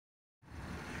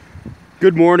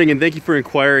Good morning, and thank you for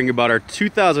inquiring about our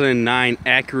 2009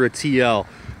 Acura TL.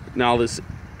 Now, this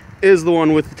is the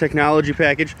one with the technology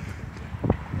package.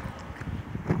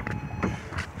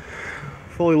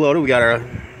 Fully loaded. We got our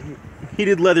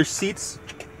heated leather seats,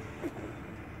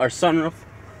 our sunroof,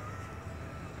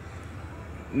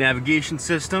 navigation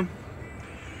system,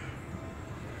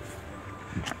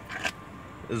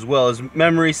 as well as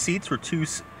memory seats for two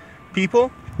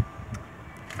people.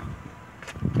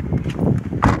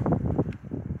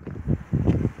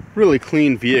 Really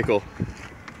clean vehicle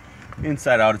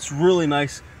inside out. It's really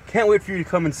nice. Can't wait for you to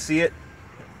come and see it.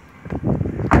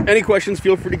 Any questions,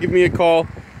 feel free to give me a call.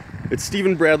 It's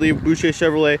Stephen Bradley of Boucher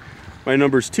Chevrolet. My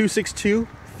number is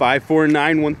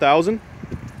 262-549-1000.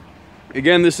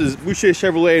 Again, this is Boucher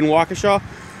Chevrolet in Waukesha,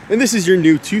 and this is your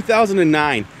new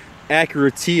 2009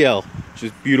 Acura TL, which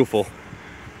is beautiful.